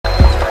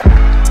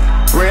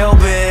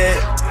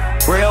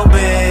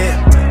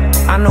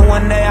know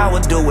one day I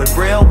would do it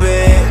real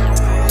big.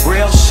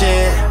 Real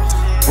shit,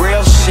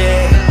 real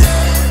shit.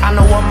 I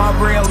know what my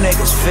real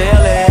niggas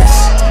feel is.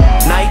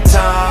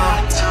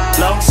 Nighttime,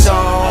 low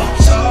song,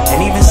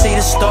 and even see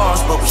the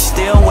stars, but we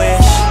still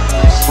wish.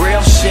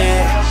 Real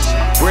shit,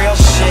 real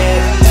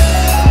shit.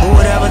 Who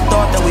would ever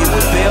thought that we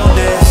would build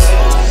this?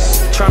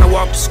 Tryna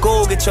walk to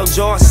school, get your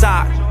jaw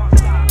socked.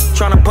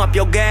 Tryna pump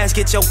your gas,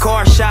 get your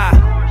car shot.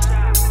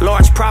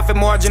 Large profit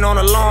margin on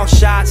the long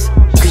shots,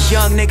 cause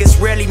young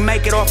niggas rarely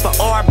make it off the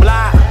R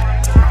block.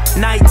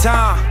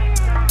 Nighttime,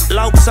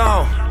 low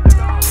song,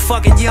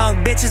 fucking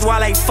young bitches while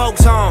they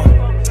folks home.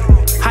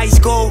 High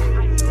school,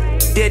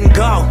 didn't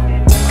go.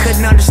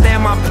 Couldn't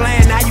understand my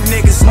plan, now you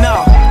niggas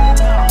know.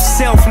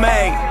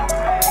 Self-made,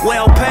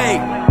 well paid.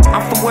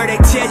 I'm from where they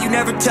tell you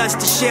never touch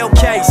the shell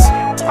case.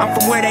 I'm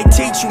from where they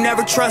teach you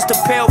never trust a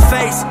pale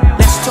face.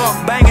 Let's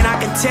talk banging, I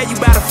can tell you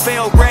about a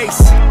failed race.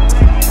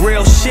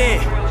 Real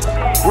shit,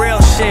 real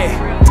shit.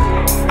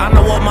 I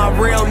know what my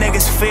real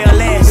niggas feel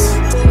is.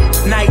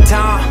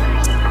 Nighttime,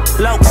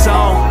 low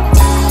song,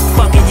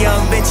 fucking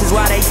young bitches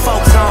while they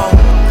folks home.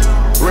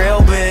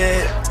 Real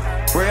big,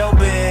 real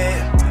big.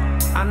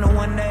 I know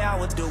one day I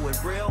would do it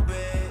real